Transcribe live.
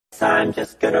guess I'm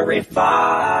just gonna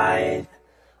revive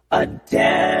a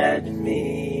dead meme.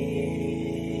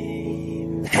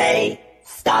 Hey,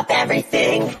 stop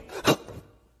everything.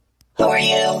 Who are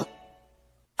you?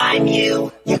 I'm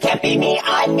you. You can't be me,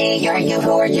 I'm me. You're you,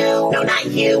 who are you? No, not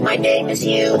you, my name is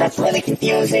you. That's really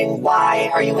confusing.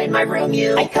 Why are you in my room,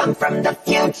 you? I come from the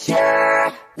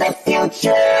future. The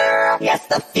future. Yes,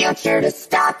 the future to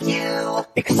stop you.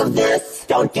 Because of this,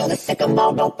 don't do the sicko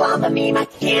mode Obama meme. I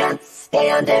can't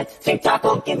stand it. TikTok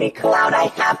won't give me clout. I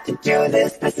have to do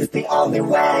this. This is the only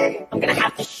way. I'm gonna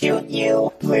have to shoot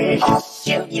you. Please. I'll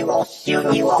shoot you. I'll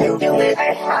shoot you. I'll do it.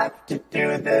 I have to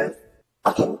do this.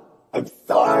 I'm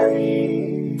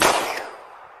sorry.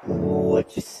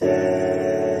 What you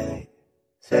say?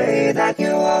 Say that you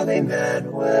only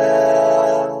meant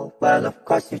well. Well, of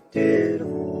course you did.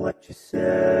 What you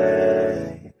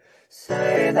say?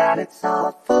 Say that it's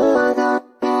all for the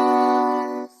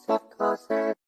best. Of course.